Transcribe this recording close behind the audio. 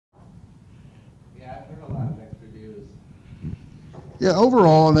Yeah,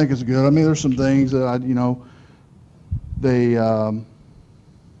 overall, I think it's good. I mean, there's some things that they,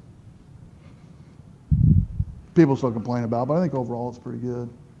 people still complain about, but I think overall it's pretty good.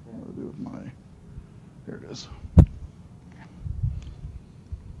 What do I do with my, here it is.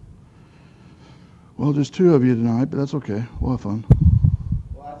 Well, just two of you tonight, but that's okay. We'll have fun.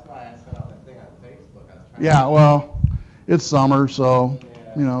 Well, that's why I sent out that thing on Facebook. I was trying Yeah, well, it's summer, so,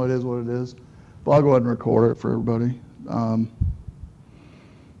 Yeah. it is what it is. But I'll go ahead and record it for everybody.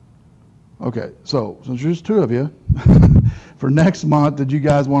 Okay, so since there's two of you, for next month, did you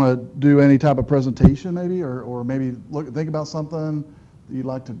guys want to do any type of presentation maybe, or maybe think about something that you'd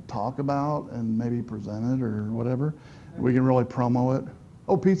like to talk about and maybe present it or whatever? We can really promo it.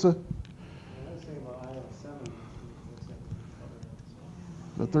 Oh, pizza.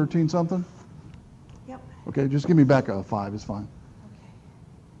 The 13 something? Yep. Okay, just give me back a 5, it's fine.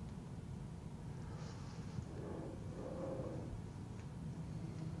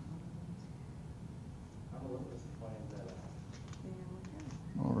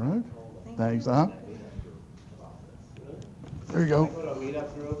 All right. Thanks, huh? There you go. I go to a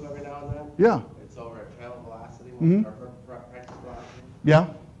meetup group every now and then. Yeah. It's over at Travel Velocity, Mhm. or Practice Velocity. Yeah.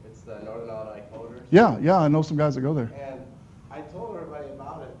 It's the Northern Illinois Coders. Yeah, I know some guys that go there. And I told everybody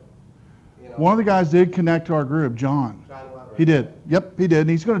about it. One of the guys did connect to our group, John. John Weber. He did. Yep, he did. And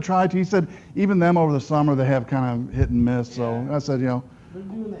he's going to try to. He said even them over the summer, they have kind of hit and miss. So Yeah. I said, They're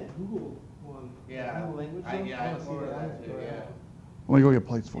doing that Google one. Yeah. Google language I one? yeah, I see forwarded that too, yeah. let me go get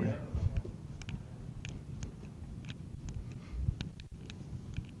plates for you.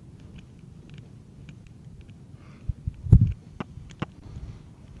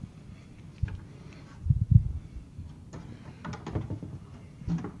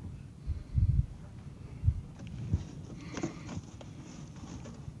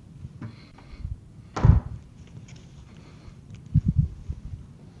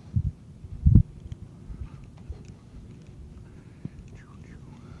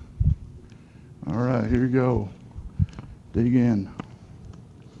 All right, here you go. Dig in.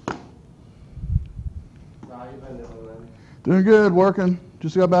 How you been doing then? Doing good, working.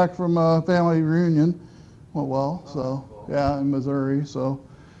 Just got back from a family reunion. Went well, so cool. yeah, in Missouri. So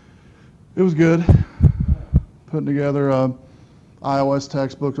it was good. Putting together iOS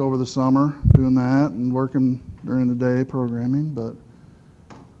textbooks over the summer, doing that, and working during the day programming, but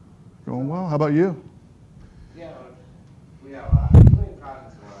going well. How about you? Yeah, we have too many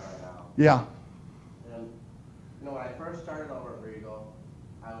projects going on right now. Yeah. And, when I first started over at Regal,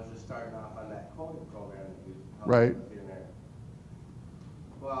 I was just starting off on that coding program that you helped Right. with here and there.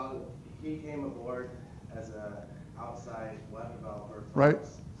 Well, he came aboard as an outside web developer. Right.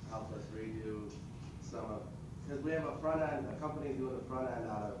 Helped us redo some of, because we have a front end, a company doing the front end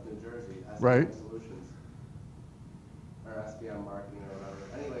out of New Jersey, SBM Right. Solutions, or SBM Marketing or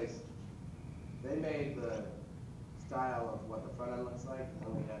whatever. Anyways, they made the style of what the front end looks like,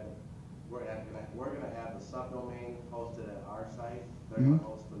 and we're gonna have the subdomain hosted at our site. They're gonna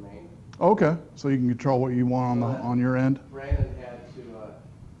host the main. Okay, so you can control what you want on your end. Brandon had to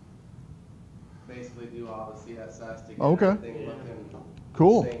basically do all the CSS to get Okay. everything looking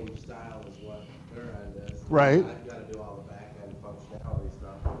Cool. the same style as what their end is. Right. I've got to do all the back end functionality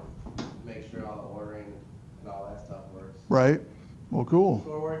stuff, make sure all the ordering and all that stuff works. Right. Well, cool.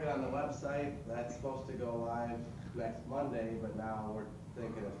 So we're working on the website. That's supposed to go live next Monday, but now we're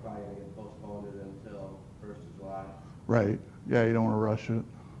thinking it's probably going to get postponed until 1st of July. Right. Yeah, you don't want to rush it.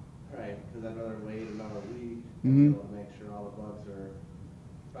 Right, because I'd rather wait another week Mhm. to make sure all the bugs are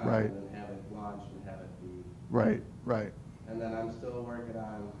found Right. and then have it launch and have it be. Right. Right. And then I'm still working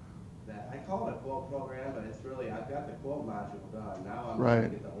on that. I call it a quote program, but it's really, I've got the quote module done. Now I'm trying to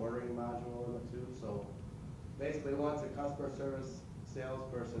Right. get the ordering module in it too. So basically, once a customer service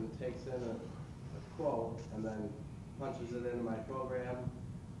salesperson takes in a quote and then punches it into my program,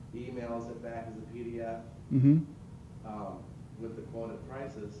 emails it back as a PDF Mm-hmm. with the quoted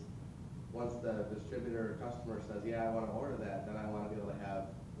prices, once the distributor or customer says, yeah, I want to order that, then I want to be able to have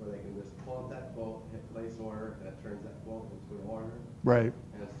where they can just pull up that quote, hit place order, and it turns that quote into an order, Right.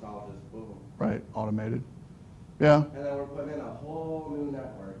 and it's all just boom. Right. Automated. Yeah. And then we're putting in a whole new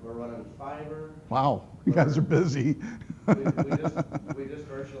network. We're running fiber. Wow. You guys are busy. We just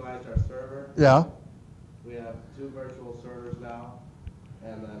virtualized our server. Yeah. We have 2 virtual servers now,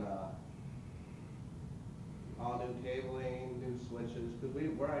 and then all new cabling, new switches, because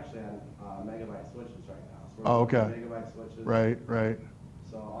we're actually on megabyte switches right now. So we're Oh, running okay. Megabyte switches. Right. Right.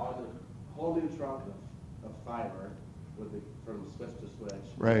 So whole new trunk of fiber from switch to switch.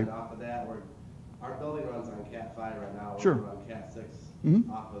 Right. And off of that, our building runs on Cat 5 right now. Sure. We're on Cat 6 Mhm.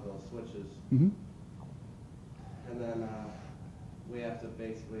 off of those switches. Mm-hmm. And then we have to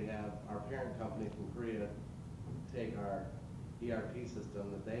basically have our parent company from Korea take our ERP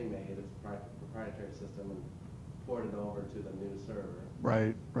system that they made, it's a proprietary system, and port it over to the new server.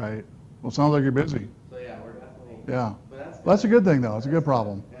 Right, right. Well, sounds like you're busy. So yeah, we're definitely. Yeah. But That's a good thing, though. It's a good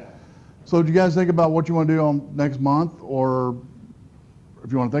problem. Yeah. So do you guys think about what you want to do on next month, or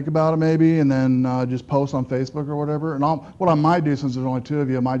if you want to think about it maybe, and then just post on Facebook or whatever? And what I might do, since there's only two of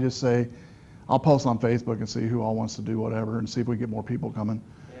you, I might just say, I'll post on Facebook and see who all wants to do whatever, and see if we get more people coming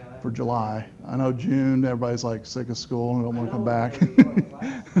for July. I know June, everybody's like sick of school and don't want to come back. I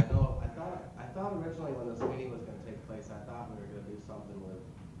thought originally when this meeting was going to take place, I thought we were going to do something with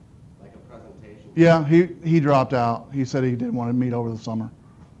like a presentation. Yeah, he dropped out. He said he didn't want to meet over the summer.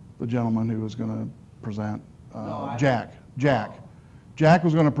 The gentleman who was going to present, Jack. Jack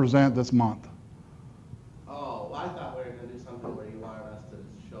was going to present this month. Oh, well, I thought we were going to do something where you wanted us to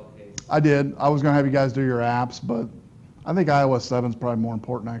showcase. I did. I was going to have you guys do your apps, but I think iOS 7 is probably more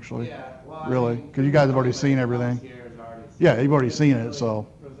important, actually. Yeah, well, really, because you guys have already seen everything. Yeah, you've already seen it, so.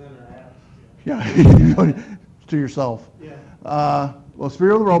 Present our apps. Yeah, to yourself. Yeah. Well,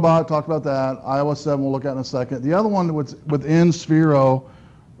 Sphero the robot, talked about that. iOS 7 we'll look at in a second. The other one within Sphero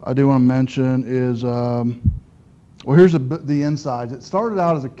I do want to mention is, well, here's the insides. It started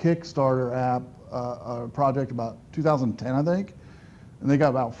out as a Kickstarter app project about 2010, I think. And they got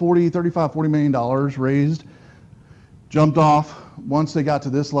about $40 million raised. Jumped off once they got to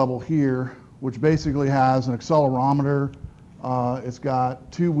this level here, which basically has an accelerometer. It's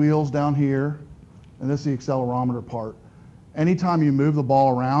got two wheels down here, and this is the accelerometer part. Anytime you move the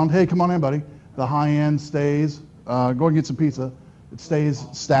ball around, hey, come on in, buddy. The high end stays. Go and get some pizza. It stays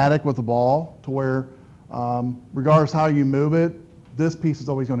static with the ball to where, regardless how you move it, this piece is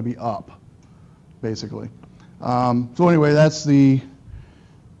always going to be up, basically. So anyway, that's the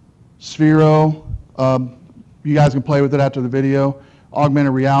Sphero. You guys can play with it after the video.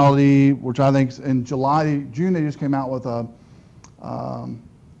 Augmented reality, which I think in June, they just came out with a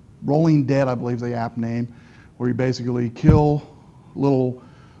Rolling Dead, I believe is the app name, where you basically kill little,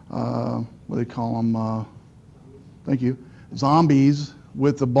 what do they call them? Thank you. Zombies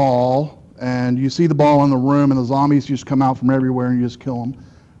with the ball, and you see the ball in the room, and the zombies just come out from everywhere, and you just kill them,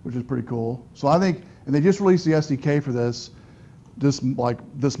 which is pretty cool. So I think, and they just released the SDK for this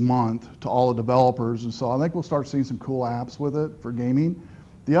month to all the developers, and so I think we'll start seeing some cool apps with it for gaming.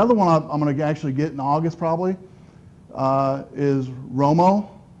 The other one I'm going to actually get in August probably is Romo.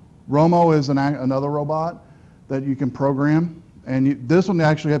 Romo is another robot that you can program, and this one you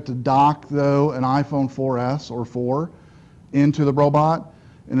actually have to dock though an iPhone 4S or 4 into the robot,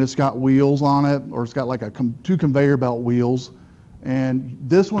 and it's got wheels on it, or it's got like two conveyor belt wheels, and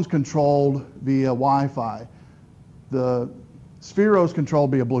this one's controlled via Wi-Fi. The Sphero is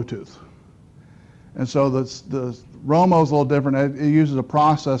controlled via Bluetooth. And so the Romo is a little different. It uses a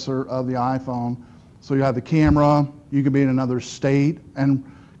processor of the iPhone. So you have the camera, you can be in another state and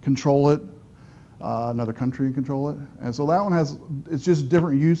control it, another country and control it. And so that one it's just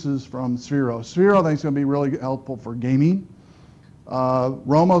different uses from Sphero. Sphero I think is going to be really helpful for gaming.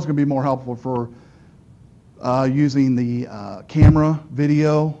 Romo is going to be more helpful for using the camera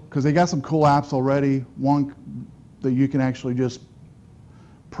video, because they got some cool apps already. One that you can actually just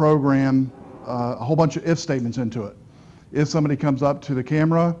program a whole bunch of if statements into it. If somebody comes up to the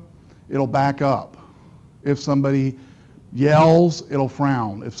camera, it'll back up. If somebody yells, it'll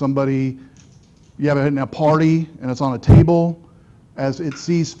frown. If you have it in a party and it's on a table, as it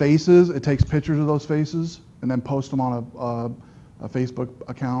sees faces, it takes pictures of those faces and then posts them on a Facebook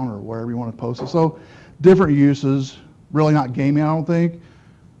account or wherever you want to post it. So different uses, really not gaming, I don't think.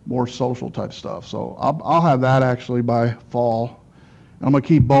 More social type stuff. So I'll have that actually by fall. And I'm going to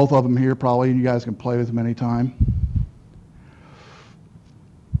keep both of them here probably, and you guys can play with them anytime.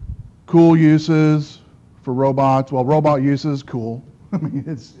 Cool uses for robots. Well, robot uses, cool. I mean,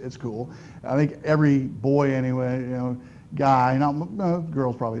 it's cool. I think every boy anyway, guy, not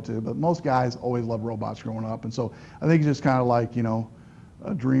girls probably too, but most guys always loved robots growing up. And so I think it's just kind of like,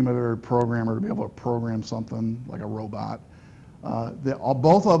 a dream of every programmer to be able to program something like a robot.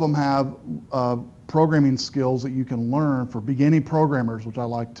 Both of them have programming skills that you can learn for beginning programmers, which I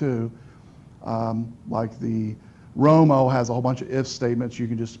like too. Like the Romo has a whole bunch of if statements. You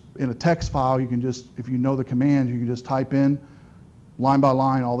can just, in a text file, you can just, if you know the commands, you can just type in line by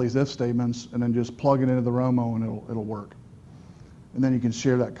line all these if statements and then just plug it into the Romo and it'll work. And then you can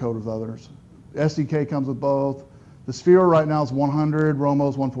share that code with others. SDK comes with both. The Sphero right now is 100,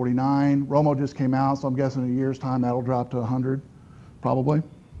 Romo's 149. Romo just came out, so I'm guessing in a year's time that'll drop to 100, probably.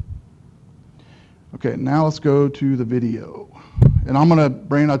 Okay, now let's go to the video. And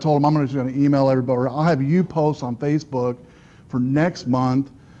Brandon, I told him I'm just going to email everybody. I'll have you post on Facebook for next month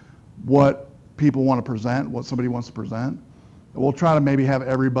what people want to present, what somebody wants to present. We'll try to maybe have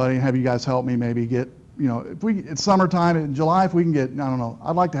everybody, have you guys help me maybe get, you know, if we, it's summertime in July, if we can get, I don't know,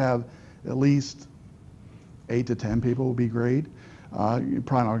 I'd like to have at least 8 to 10 people would be great. You're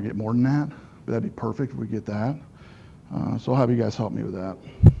probably not gonna get more than that, but that'd be perfect if we get that. So I'll have you guys help me with that.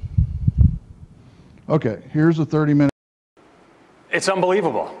 Okay, here's a 30-minute. It's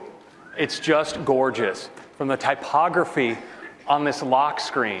unbelievable. It's just gorgeous. From the typography on this lock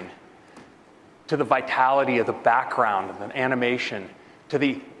screen, to the vitality of the background and the animation, to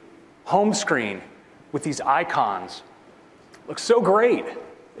the home screen with these icons. Looks so great.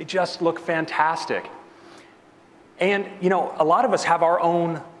 They just look fantastic. And, you know, a lot of us have our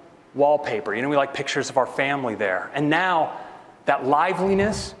own wallpaper. You know, we like pictures of our family there. And now that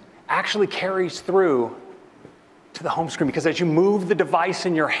liveliness actually carries through to the home screen, because as you move the device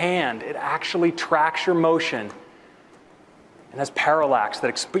in your hand, it actually tracks your motion and has parallax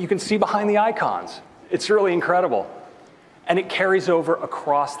that you can see behind the icons. It's really incredible. And it carries over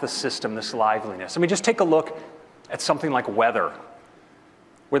across the system, this liveliness. I mean, just take a look at something like weather,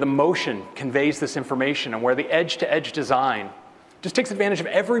 where the motion conveys this information and where the edge-to-edge design just takes advantage of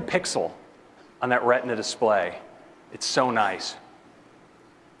every pixel on that Retina display. It's so nice.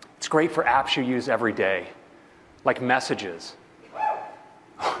 It's great for apps you use every day, like messages,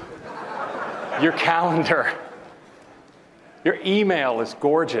 your calendar. Your email is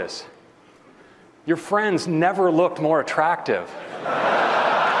gorgeous. Your friends never looked more attractive.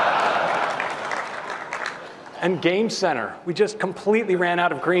 And Game Center, we just completely ran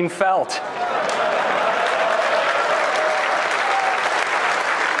out of green felt.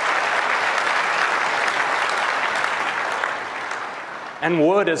 And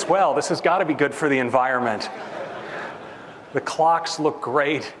wood as well. This has got to be good for the environment. The clocks look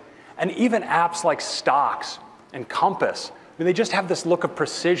great. And even apps like Stocks and Compass, I mean, they just have this look of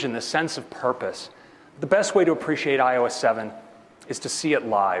precision, this sense of purpose. The best way to appreciate iOS 7 is to see it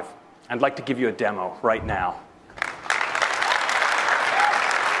live. I'd like to give you a demo right now.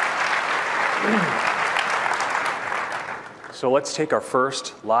 So let's take our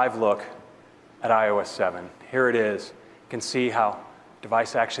first live look at iOS 7. Here it is. You can see how the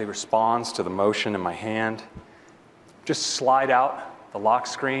device actually responds to the motion in my hand. Just slide out the lock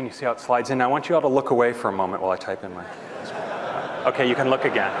screen. You see how it slides in. Now, I want you all to look away for a moment while I type in my... Okay, you can look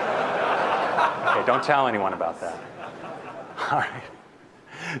again. Okay, don't tell anyone about that. All right.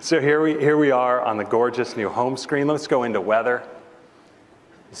 So here we are on the gorgeous new home screen. Let's go into weather.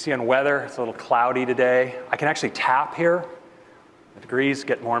 You see on weather, it's a little cloudy today. I can actually tap here. The degrees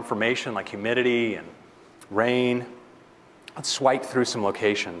get more information like humidity and rain. Let's swipe through some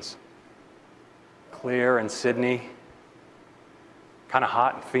locations. Clear in Sydney. Kind of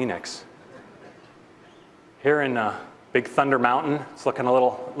hot in Phoenix. Here in Big Thunder Mountain, it's looking a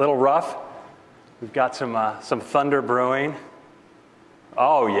little rough. We've got some thunder brewing.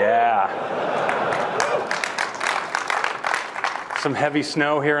 Oh yeah. Some heavy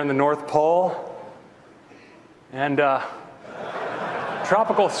snow here in the North Pole. And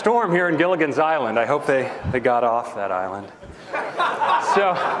tropical storm here in Gilligan's Island. I hope they got off that island.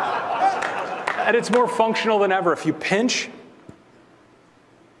 So, and it's more functional than ever. If you pinch,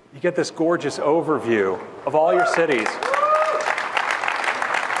 you get this gorgeous overview of all your cities.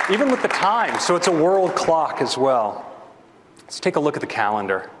 Even with the time, so it's a world clock as well. Let's take a look at the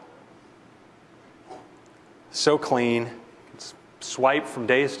calendar. So clean. Swipe from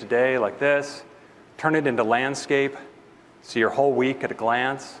days to day like this. Turn it into landscape. See your whole week at a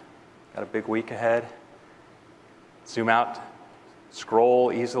glance. Got a big week ahead. Zoom out.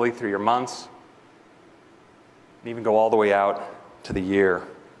 Scroll easily through your months. And even go all the way out to the year.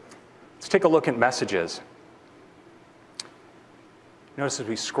 Let's take a look at messages. Notice as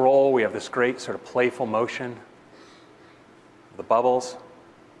we scroll, we have this great sort of playful motion of the bubbles.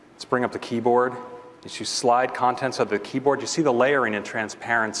 Let's bring up the keyboard. As you slide contents of the keyboard, you see the layering and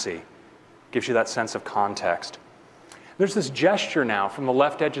transparency. Gives you that sense of context. There's this gesture now from the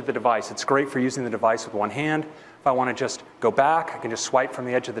left edge of the device. It's great for using the device with one hand. If I want to just go back, I can just swipe from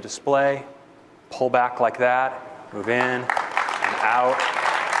the edge of the display, pull back like that, move in and out.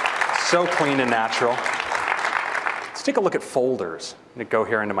 So clean and natural. Let's take a look at folders. I'm going to go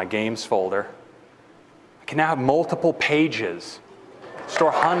here into my games folder. I can now have multiple pages.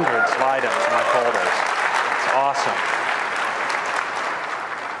 Store hundreds of items in my folders. It's awesome.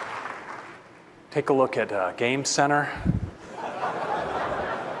 Take a look at Game Center.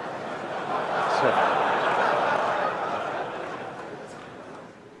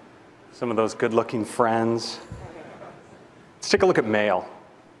 Some of those good-looking friends. Let's take a look at mail.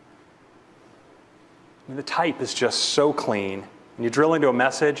 mean, the type is just so clean. When you drill into a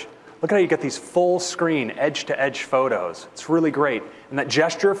message, look at how you get these full screen, edge-to-edge photos. It's really great. And that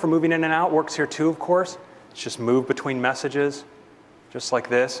gesture for moving in and out works here too, of course. It's just move between messages, just like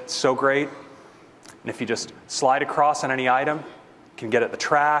this. It's so great. And if you just slide across on any item, you can get at the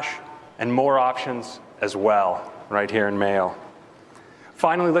trash and more options as well, right here in Mail.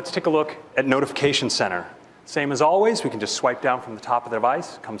 Finally, let's take a look at Notification Center. Same as always, we can just swipe down from the top of the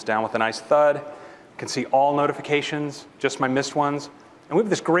device. It comes down with a nice thud. You can see all notifications, just my missed ones. And we have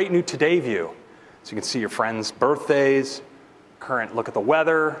this great new Today view. So you can see your friends' birthdays, current look at the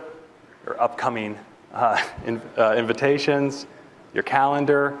weather, your upcoming invitations, your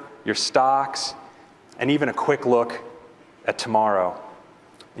calendar, your stocks, and even a quick look at tomorrow.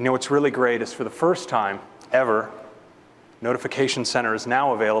 You know what's really great is for the first time ever, Notification Center is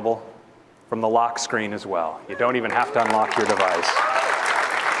now available from the lock screen as well. You don't even have to unlock your device.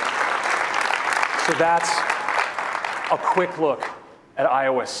 So that's a quick look at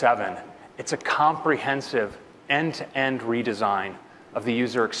iOS 7. It's a comprehensive end-to-end redesign of the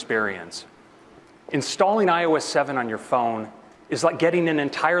user experience. Installing iOS 7 on your phone is like getting an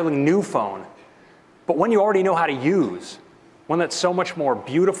entirely new phone, but one you already know how to use, one that's so much more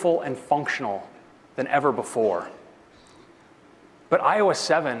beautiful and functional than ever before. But iOS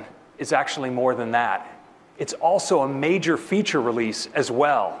 7 is actually more than that. It's also a major feature release as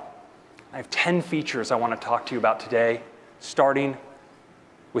well. I have 10 features I want to talk to you about today, starting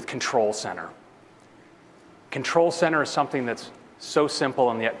with Control Center. Control Center is something that's so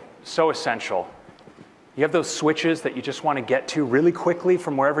simple and yet so essential. You have those switches that you just want to get to really quickly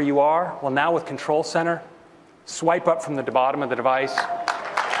from wherever you are. Well, now with Control Center, swipe up from the bottom of the device,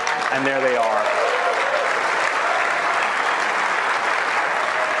 and there they are.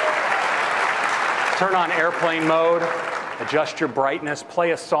 Turn on airplane mode, adjust your brightness,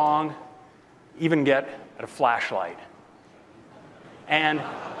 play a song, even get a flashlight. And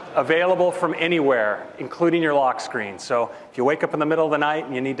available from anywhere, including your lock screen. So if you wake up in the middle of the night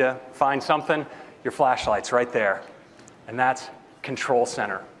and you need to find something, your flashlight's right there. And that's Control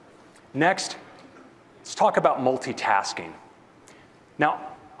Center. Next, let's talk about multitasking. Now,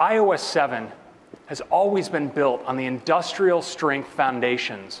 iOS 7 has always been built on the industrial strength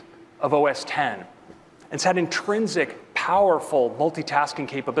foundations of OS X. It's had intrinsic, powerful multitasking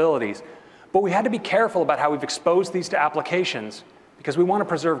capabilities. But we had to be careful about how we've exposed these to applications because we want to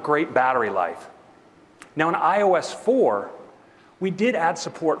preserve great battery life. Now in iOS 4, we did add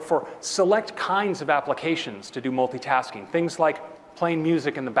support for select kinds of applications to do multitasking, things like playing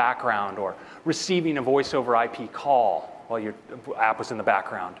music in the background or receiving a voice over IP call while your app was in the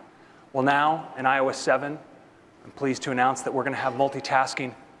background. Well now, in iOS 7, I'm pleased to announce that we're going to have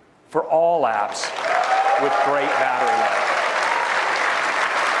multitasking for all apps with great battery life.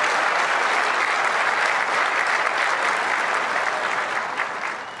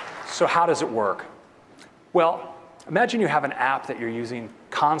 So how does it work? Well, imagine you have an app that you're using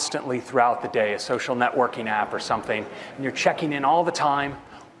constantly throughout the day, a social networking app or something, and you're checking in all the time.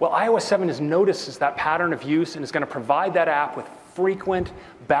 Well, iOS 7 notices that pattern of use and is going to provide that app with frequent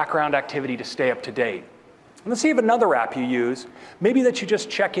background activity to stay up to date. And let's say you have another app you use, maybe that you just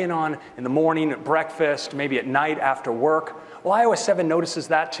check in on in the morning, at breakfast, maybe at night after work. Well, iOS 7 notices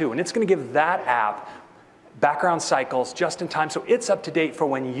that too, and it's going to give that app background cycles just in time so it's up to date for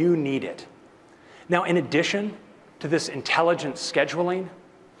when you need it. Now, in addition to this intelligent scheduling,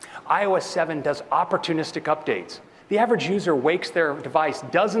 iOS 7 does opportunistic updates. The average user wakes their device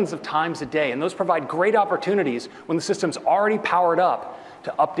dozens of times a day, and those provide great opportunities when the system's already powered up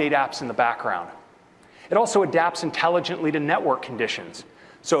to update apps in the background. It also adapts intelligently to network conditions.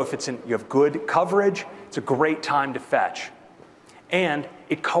 So if you have good coverage, it's a great time to fetch. And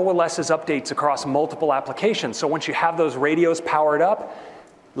it coalesces updates across multiple applications. So once you have those radios powered up,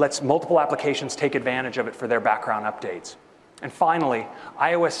 lets multiple applications take advantage of it for their background updates. And finally,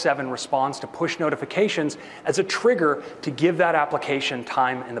 iOS 7 responds to push notifications as a trigger to give that application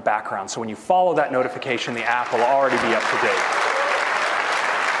time in the background. So when you follow that notification, the app will already be up to date.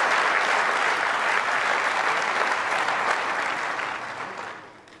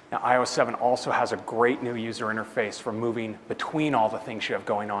 Now, iOS 7 also has a great new user interface for moving between all the things you have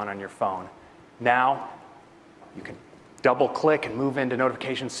going on your phone. Now, you can double-click and move into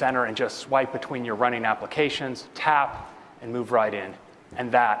Notification Center and just swipe between your running applications, tap, and move right in. And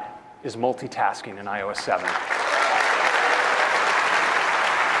that is multitasking in iOS 7.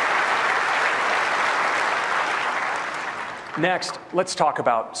 Next, let's talk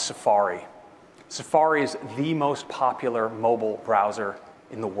about Safari. Safari is the most popular mobile browser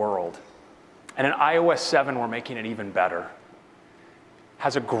in the world. And in iOS 7, we're making it even better.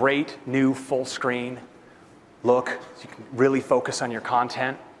 Has a great new full screen look, so you can really focus on your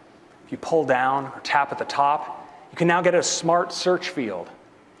content. If you pull down or tap at the top, you can now get a smart search field.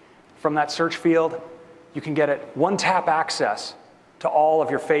 From that search field, you can get one-tap access to all of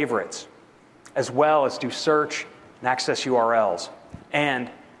your favorites, as well as do search and access URLs. And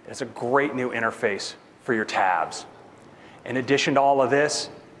it's a great new interface for your tabs. In addition to all of this,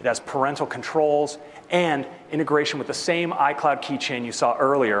 it has parental controls and integration with the same iCloud keychain you saw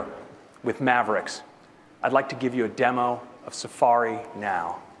earlier with Mavericks. I'd like to give you a demo of Safari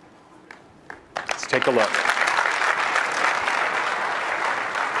now. Let's take a look.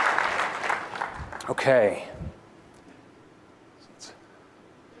 Okay. Let's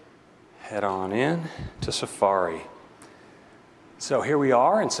head on in to Safari. So here we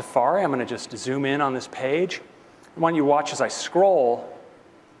are in Safari. I'm going to just zoom in on this page. I want you to watch as I scroll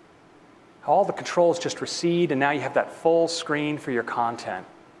how all the controls just recede, and now you have that full screen for your content.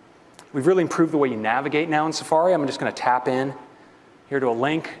 We've really improved the way you navigate now in Safari. I'm just going to tap in here to a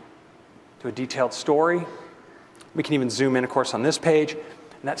link to a detailed story. We can even zoom in, of course, on this page.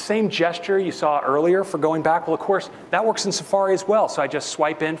 And that same gesture you saw earlier for going back, well, of course, that works in Safari as well. So I just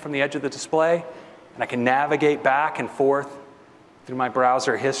swipe in from the edge of the display, and I can navigate back and forth through my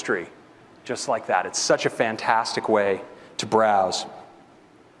browser history, just like that. It's such a fantastic way to browse.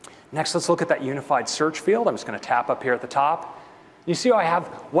 Next, let's look at that unified search field. I'm just going to tap up here at the top. You see how I have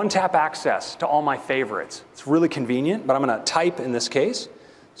one-tap access to all my favorites. It's really convenient, but I'm going to type in this case.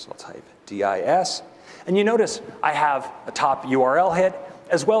 So I'll type DIS. And you notice I have a top URL hit,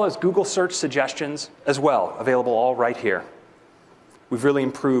 as well as Google search suggestions as well, available all right here. We've really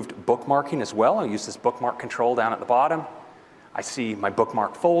improved bookmarking as well. I'll use this bookmark control down at the bottom. I see my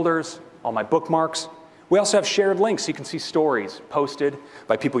bookmark folders, all my bookmarks. We also have shared links, so you can see stories posted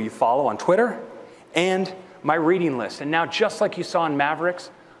by people you follow on Twitter, and my reading list. And now, just like you saw in Mavericks,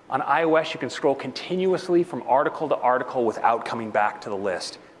 on iOS, you can scroll continuously from article to article without coming back to the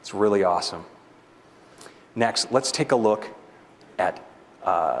list. It's really awesome. Next, let's take a look at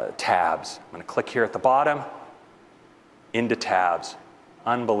tabs. I'm going to click here at the bottom, into tabs.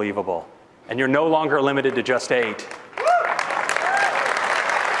 Unbelievable. And you're no longer limited to just 8.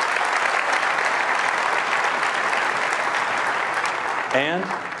 And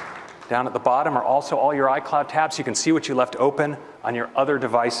down at the bottom are also all your iCloud tabs. You can see what you left open on your other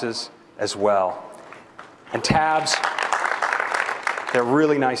devices as well. And tabs, they're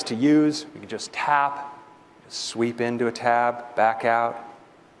really nice to use. You can just tap, just sweep into a tab, back out,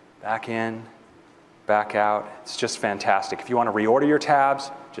 back in, back out. It's just fantastic. If you want to reorder your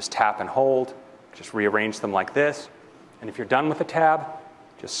tabs, just tap and hold. Just rearrange them like this. And if you're done with a tab,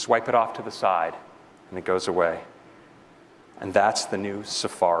 just swipe it off to the side, and it goes away. And that's the new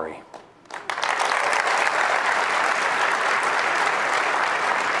Safari.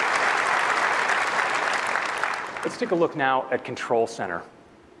 Let's take a look now at Control Center.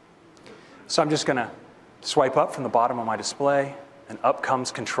 So I'm just going to swipe up from the bottom of my display, and up comes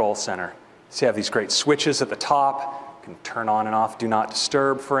Control Center. So you have these great switches at the top. You can turn on and off Do Not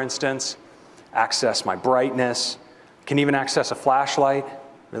Disturb, for instance. Access my brightness. Can even access a flashlight,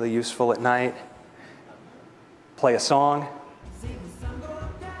 really useful at night. Play a song.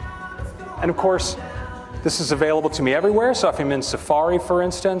 And of course, this is available to me everywhere. So if I'm in Safari, for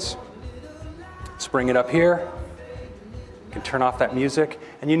instance, let's bring it up here. You can turn off that music.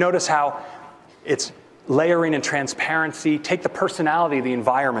 And you notice how it's layering and transparency. Take the personality of the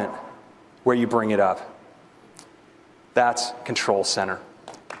environment where you bring it up. That's Control Center.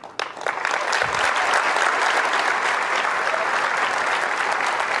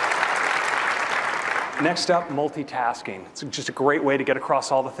 Next up, multitasking. It's just a great way to get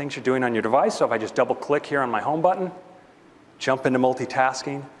across all the things you're doing on your device. So if I just double click here on my home button, jump into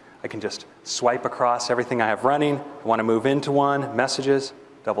multitasking, I can just swipe across everything I have running. I want to move into one, messages,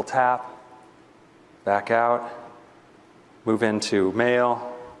 double tap, back out, move into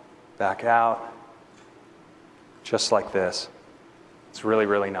mail, back out, just like this. It's really,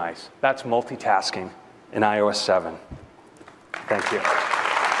 really nice. That's multitasking in iOS 7. Thank you.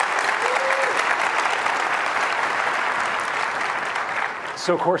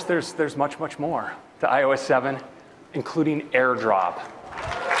 So, of course, there's much, much more to iOS 7, including AirDrop.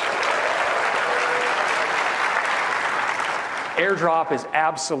 AirDrop is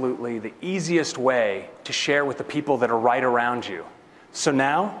absolutely the easiest way to share with the people that are right around you. So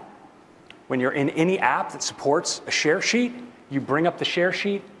now, when you're in any app that supports a share sheet, you bring up the share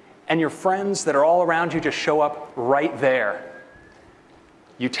sheet, and your friends that are all around you just show up right there.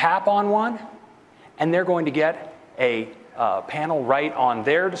 You tap on one, and they're going to get a panel right on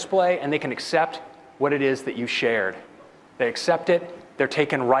their display, and they can accept what it is that you shared. They accept it, they're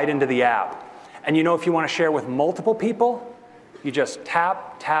taken right into the app. And you know, if you want to share with multiple people, you just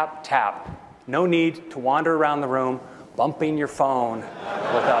tap, tap, tap. No need to wander around the room bumping your phone with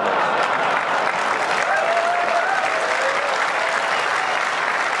others.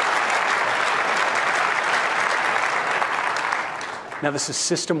 Now, this is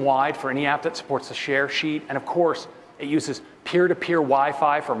system-wide for any app that supports the share sheet. And of course, it uses peer-to-peer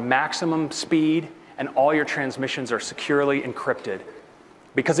Wi-Fi for maximum speed, and all your transmissions are securely encrypted.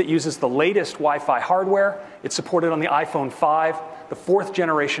 Because it uses the latest Wi-Fi hardware, it's supported on the iPhone 5, the 4th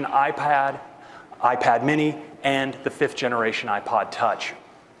generation iPad, iPad mini, and the 5th generation iPod Touch.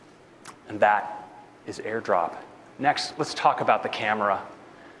 And that is AirDrop. Next, let's talk about the camera.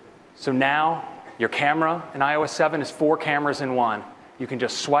 So now, your camera in iOS 7 is 4 cameras in one. You can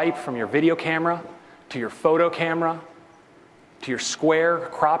just swipe from your video camera to your photo camera, to your square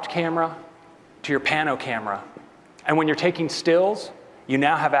cropped camera, to your pano camera. And when you're taking stills, you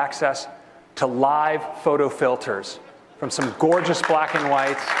now have access to live photo filters, from some gorgeous black and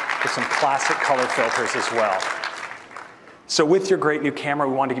whites to some classic color filters as well. So with your great new camera,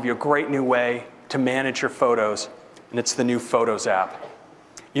 we want to give you a great new way to manage your photos, and it's the new Photos app.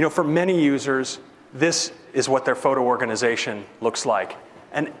 You know, for many users, this is what their photo organization looks like.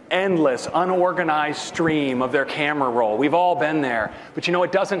 An endless, unorganized stream of their camera roll. We've all been there. But you know,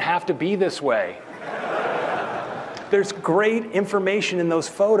 it doesn't have to be this way. There's great information in those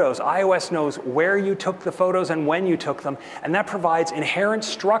photos. iOS knows where you took the photos and when you took them, and that provides inherent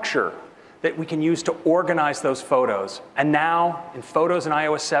structure that we can use to organize those photos. And now, in Photos in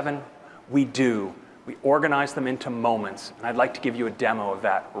iOS 7, we do. We organize them into moments. And I'd like to give you a demo of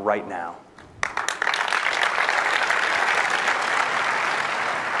that right now.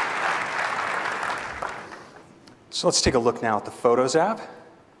 So let's take a look now at the Photos app.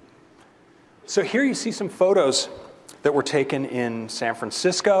 So here you see some photos that were taken in San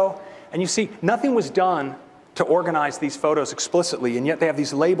Francisco. And you see, nothing was done to organize these photos explicitly, and yet they have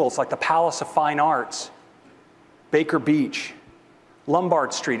these labels like the Palace of Fine Arts, Baker Beach,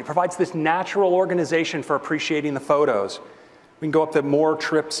 Lombard Street. It provides this natural organization for appreciating the photos. We can go up to more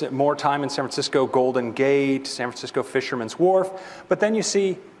trips, more time in San Francisco, Golden Gate, San Francisco Fisherman's Wharf. But then you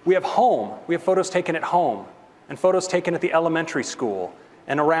see, we have home. We have photos taken at home, and photos taken at the elementary school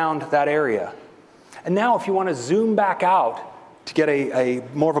and around that area. And now if you want to zoom back out to get a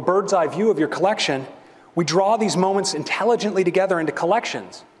more of a bird's eye view of your collection, we draw these moments intelligently together into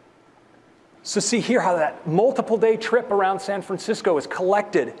collections. So see here how that multiple day trip around San Francisco is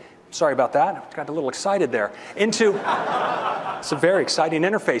collected. Sorry about that, I got a little excited there. Into, it's a very exciting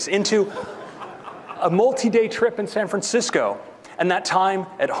interface, into a multi-day trip in San Francisco. And that time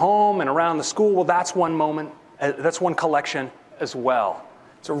at home and around the school, well, that's one moment, that's one collection as well.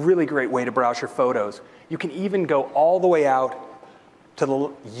 It's a really great way to browse your photos. You can even go all the way out to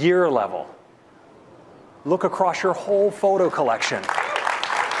the year level. Look across your whole photo collection.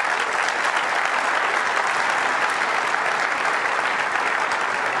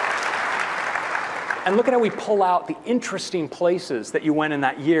 And look at how we pull out the interesting places that you went in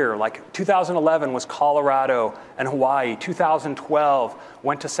that year. Like 2011 was Colorado and Hawaii. 2012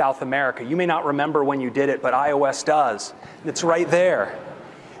 went to South America. You may not remember when you did it, but iOS does. It's right there.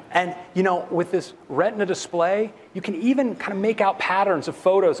 And you know, with this Retina display, you can even kind of make out patterns of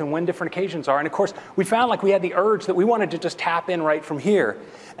photos and when different occasions are. And of course, we found like we had the urge that we wanted to just tap in right from here.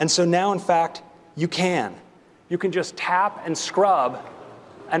 And so now, in fact, you can. You can just tap and scrub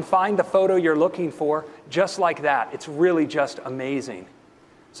and find the photo you're looking for just like that. It's really just amazing.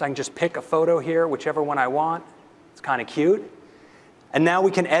 So I can just pick a photo here, whichever one I want. It's kind of cute. And now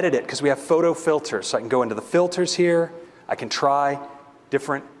we can edit it because we have photo filters. So I can go into the filters here. I can try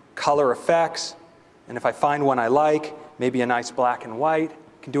different color effects. And if I find one I like, maybe a nice black and white,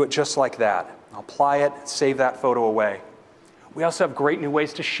 I can do it just like that. I'll apply it, save that photo away. We also have great new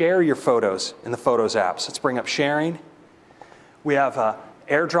ways to share your photos in the Photos app. So let's bring up sharing. We have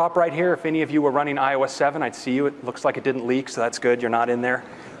AirDrop right here. If any of you were running iOS 7, I'd see you. It looks like it didn't leak, so that's good. You're not in there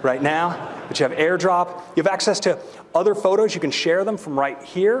right now. But you have AirDrop. You have access to other photos. You can share them from right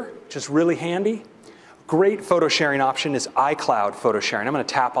here, which is really handy. Great photo sharing option is iCloud photo sharing. I'm going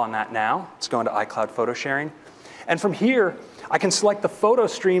to tap on that now. Let's go into iCloud photo sharing. And from here, I can select the photo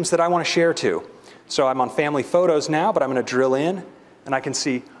streams that I want to share to. So I'm on family photos now, but I'm going to drill in, and I can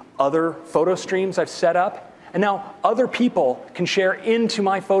see other photo streams I've set up. And now other people can share into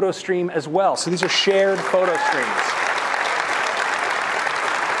my photo stream as well. So these are shared photo streams.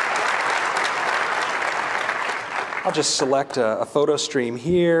 I'll just select a photo stream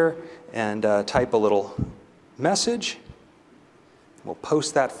here and type a little message. We'll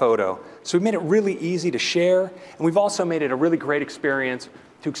post that photo. So we've made it really easy to share, and we've also made it a really great experience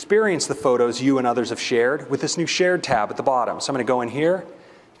to experience the photos you and others have shared with this new Shared tab at the bottom. So I'm going to go in here.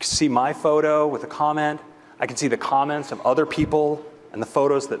 You can see my photo with a comment. I can see the comments of other people and the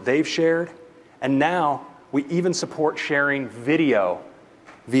photos that they've shared. And now we even support sharing video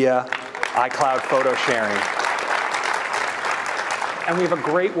via iCloud photo sharing. And we have a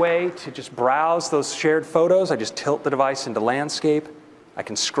great way to just browse those shared photos. I just tilt the device into landscape. I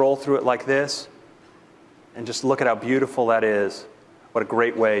can scroll through it like this and just look at how beautiful that is. What a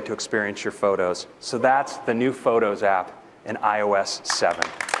great way to experience your photos. So that's the new Photos app in iOS 7.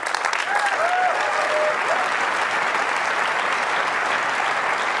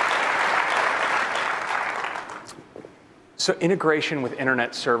 So integration with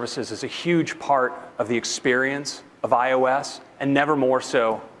internet services is a huge part of the experience of iOS, and never more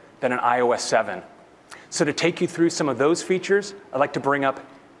so than in iOS 7. So to take you through some of those features, I'd like to bring up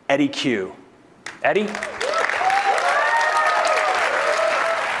Eddie Q. Eddie?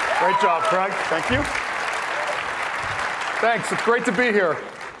 Great job, Craig. Thank you. Thanks. It's great to be here.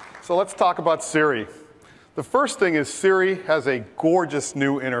 So let's talk about Siri. The first thing is Siri has a gorgeous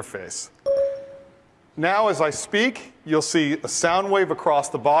new interface. Now, as I speak, you'll see a sound wave across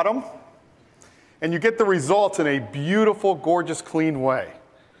the bottom, and you get the results in a beautiful, gorgeous, clean way.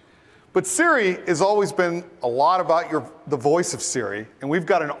 But Siri has always been a lot about the voice of Siri, and we've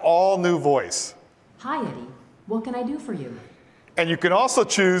got an all-new voice. Hi, Eddie. What can I do for you? And you can also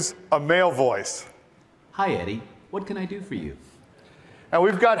choose a male voice. Hi, Eddie. What can I do for you? And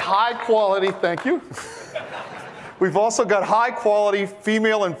we've got high quality, thank you. We've also got high quality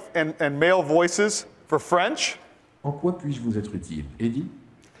female and male voices for French. En quoi puis-je vous être utile, Eddie?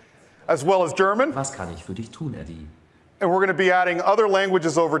 As well as German. Was kann ich für dich tun, Eddie? And we're going to be adding other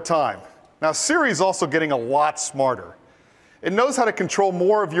languages over time. Now, Siri is also getting a lot smarter. It knows how to control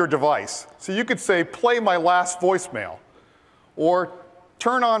more of your device. So you could say, play my last voicemail, or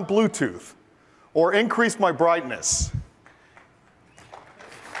turn on Bluetooth, or increase my brightness.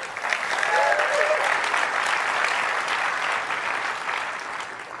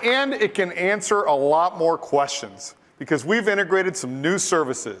 And it can answer a lot more questions because we've integrated some new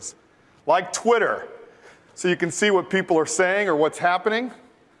services like Twitter, so you can see what people are saying or what's happening.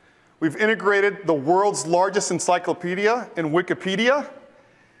 We've integrated the world's largest encyclopedia in Wikipedia,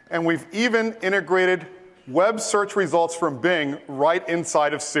 and we've even integrated web search results from Bing right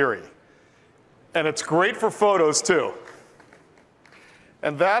inside of Siri. And it's great for photos too.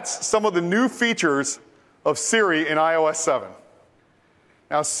 And that's some of the new features of Siri in iOS 7.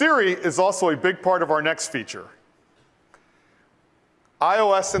 Now, Siri is also a big part of our next feature,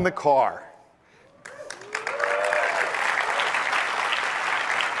 iOS in the car.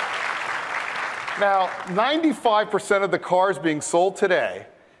 Now, 95% of the cars being sold today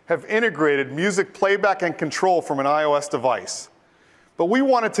have integrated music playback and control from an iOS device. But we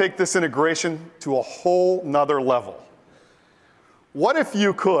want to take this integration to a whole nother level. What if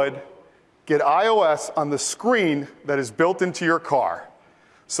you could get iOS on the screen that is built into your car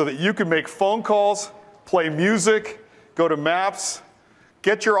so that you can make phone calls, play music, go to Maps,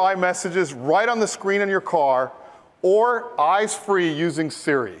 get your iMessages right on the screen in your car, or eyes-free using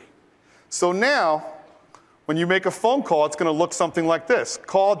Siri. So now, when you make a phone call, it's going to look something like this.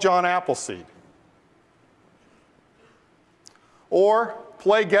 Call John Appleseed. Or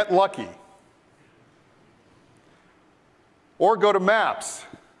play Get Lucky. Or go to Maps.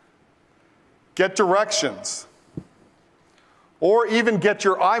 Get directions. Or even get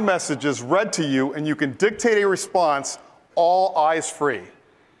your iMessages read to you, and you can dictate a response, all eyes-free.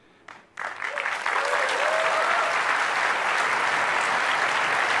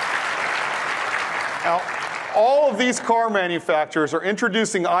 Now, all of these car manufacturers are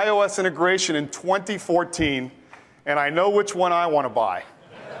introducing iOS integration in 2014, and I know which one I want to buy.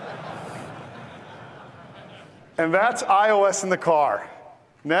 And that's iOS in the car.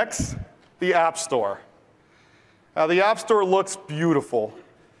 Next, the App Store. Now, the App Store looks beautiful.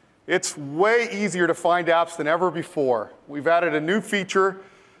 It's way easier to find apps than ever before. We've added a new feature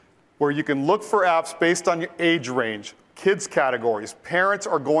where you can look for apps based on your age range, kids categories. Parents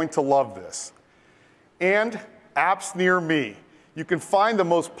are going to love this. And apps near me. You can find the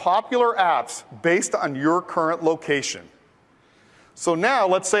most popular apps based on your current location. So now,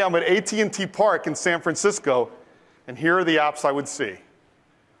 let's say I'm at AT&T Park in San Francisco, and here are the apps I would see.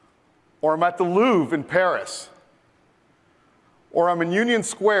 Or I'm at the Louvre in Paris. Or I'm in Union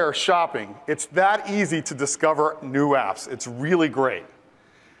Square shopping. It's that easy to discover new apps. It's really great.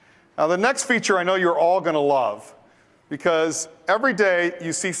 Now, the next feature I know you're all going to love, because every day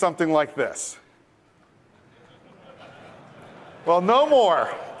you see something like this. Well, no more,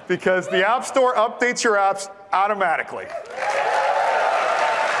 because the App Store updates your apps automatically.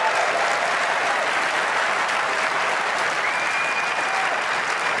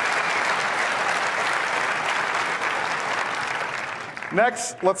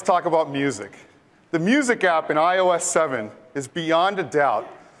 Next, let's talk about music. The Music app in iOS 7 is beyond a doubt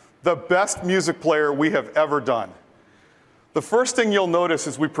the best music player we have ever done. The first thing you'll notice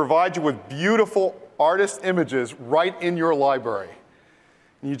is we provide you with beautiful artist images right in your library.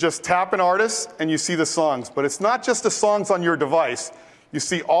 You just tap an artist and you see the songs, but it's not just the songs on your device. You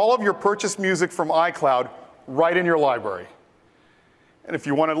see all of your purchased music from iCloud right in your library. And if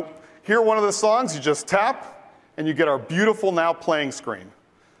you want to hear one of the songs, you just tap and you get our beautiful now playing screen.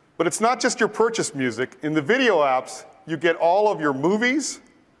 But it's not just your purchased music. In the video apps, you get all of your movies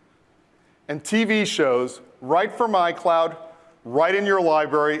and TV shows right from iCloud, right in your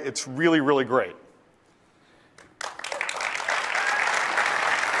library. It's really, really great.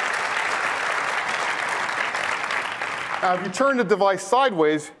 Now, if you turn the device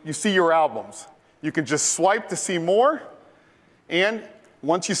sideways, you see your albums. You can just swipe to see more, and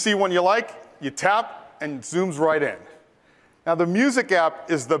once you see one you like, you tap, and it zooms right in. Now, the Music app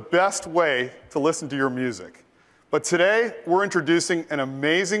is the best way to listen to your music. But today, we're introducing an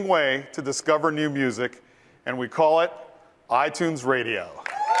amazing way to discover new music, and we call it iTunes Radio.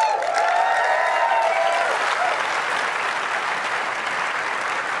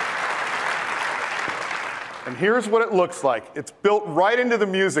 And here's what it looks like. It's built right into the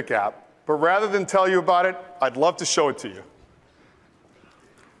Music app, but rather than tell you about it, I'd love to show it to you.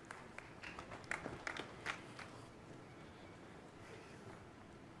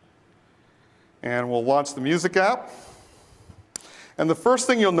 And we'll launch the Music app. And the first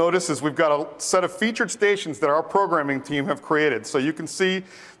thing you'll notice is we've got a set of featured stations that our programming team have created. So you can see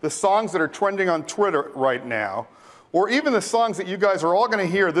the songs that are trending on Twitter right now, or even the songs that you guys are all going to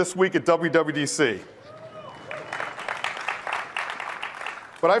hear this week at WWDC.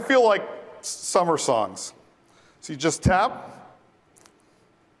 But I feel like summer songs. So you just tap.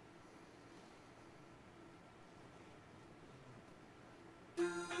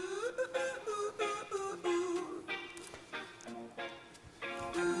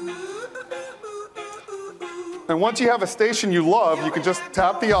 And once you have a station you love, you can just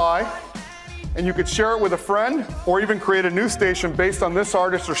tap the eye, and you could share it with a friend, or even create a new station based on this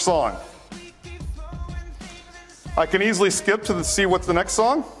artist or song. I can easily skip to see what's the next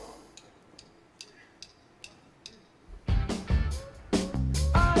song.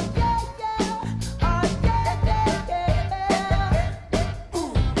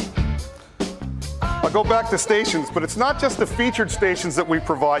 I'll go back to stations, but it's not just the featured stations that we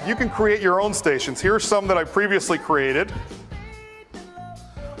provide. You can create your own stations. Here are some that I previously created.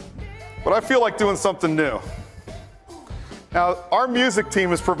 But I feel like doing something new. Now, our music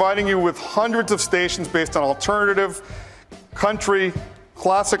team is providing you with hundreds of stations based on alternative, country,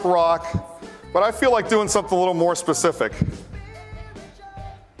 classic rock, but I feel like doing something a little more specific.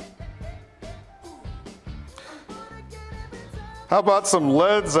 How about some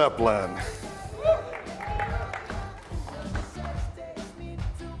Led Zeppelin?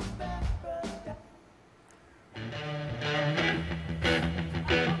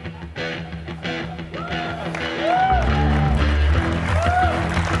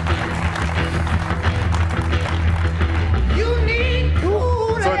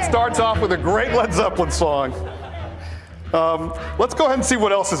 Starts off with a great Led Zeppelin song. Let's go ahead and see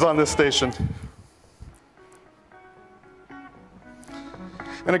what else is on this station.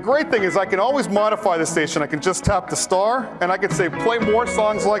 And a great thing is I can always modify the station. I can just tap the star, and I can say play more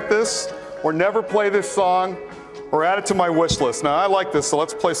songs like this, or never play this song, or add it to my wish list. Now I like this, so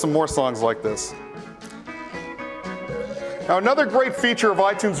let's play some more songs like this. Now, another great feature of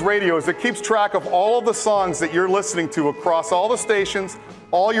iTunes Radio is it keeps track of all of the songs that you're listening to across all the stations,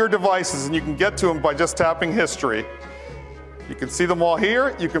 all your devices, and you can get to them by just tapping history. You can see them all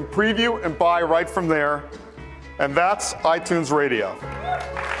here. You can preview and buy right from there. And that's iTunes Radio.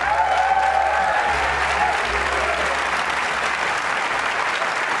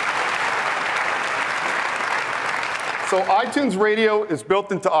 So iTunes Radio is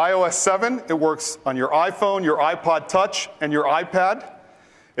built into iOS 7. It works on your iPhone, your iPod Touch, and your iPad.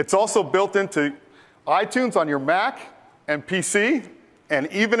 It's also built into iTunes on your Mac and PC,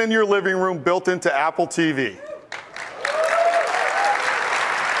 and even in your living room, built into Apple TV.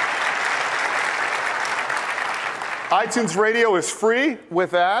 iTunes Radio is free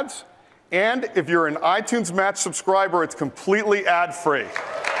with ads, and if you're an iTunes Match subscriber, it's completely ad-free.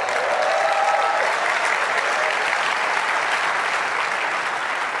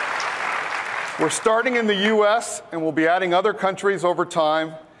 We're starting in the US, and we'll be adding other countries over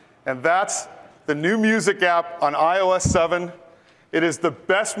time, and that's the new Music app on iOS 7. It is the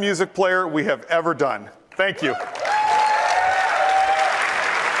best music player we have ever done. Thank you.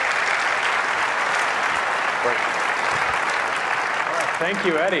 Thank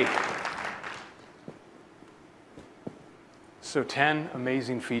you, Eddie. So 10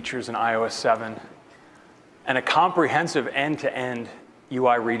 amazing features in iOS 7 and a comprehensive end-to-end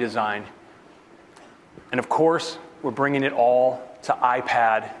UI redesign. And of course, we're bringing it all to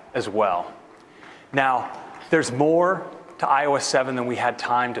iPad as well. Now, there's more to iOS 7 than we had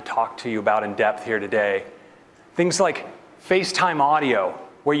time to talk to you about in depth here today. Things like FaceTime audio,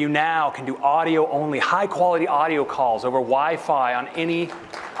 where you now can do audio-only, high-quality audio calls over Wi-Fi on any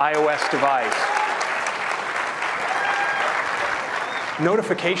iOS device.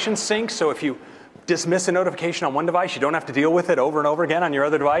 Notification sync, so if you dismiss a notification on one device, you don't have to deal with it over and over again on your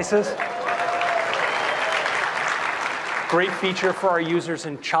other devices. Great feature for our users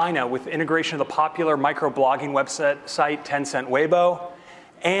in China with integration of the popular microblogging website 10 Weibo.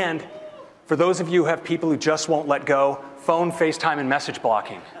 And for those of you who have people who just won't let go, phone, FaceTime, and message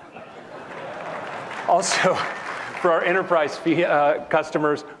blocking. Also, for our enterprise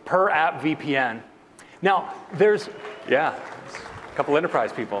customers, per app VPN. Now, there's a couple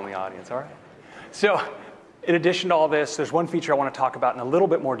enterprise people in the audience, all right? So, in addition to all this, there's one feature I want to talk about in a little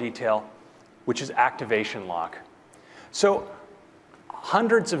bit more detail, which is activation lock. So,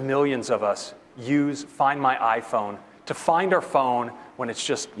 hundreds of millions of us use Find My iPhone to find our phone when it's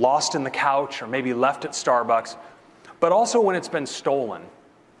just lost in the couch or maybe left at Starbucks, but also when it's been stolen.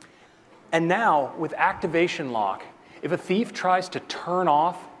 And now, with activation lock, if a thief tries to turn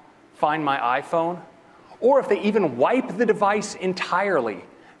off Find My iPhone, or if they even wipe the device entirely,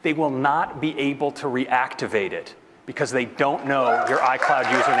 they will not be able to reactivate it because they don't know your iCloud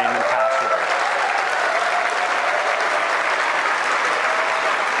username and password.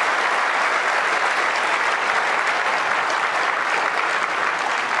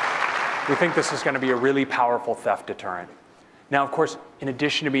 We think this is going to be a really powerful theft deterrent. Now, of course, in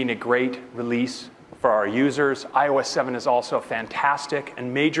addition to being a great release for our users, iOS 7 is also a fantastic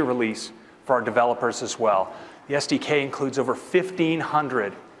and major release for our developers as well. The SDK includes over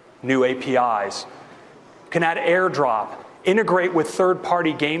 1,500 new APIs. You can add AirDrop, integrate with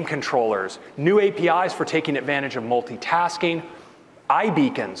third-party game controllers, new APIs for taking advantage of multitasking,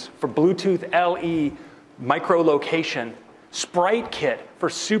 iBeacons for Bluetooth LE micro-location, Sprite Kit for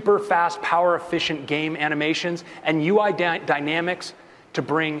super fast, power-efficient game animations, and UI dynamics to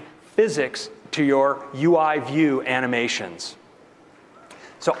bring physics to your UI view animations.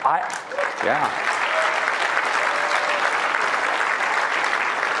 So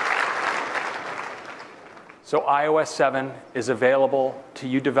So iOS 7 is available to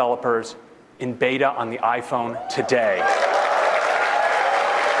you developers in beta on the iPhone today.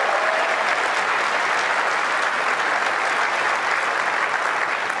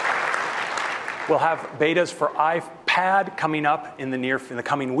 We'll have betas for iPad coming up in the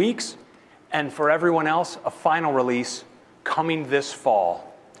coming weeks, and for everyone else, a final release coming this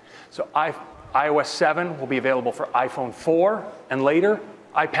fall. So iOS 7 will be available for iPhone 4 and later,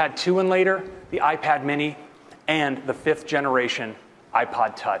 iPad 2 and later, the iPad mini, and the 5th generation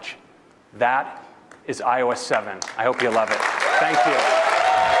iPod Touch. That is iOS 7. I hope you love it. Thank you.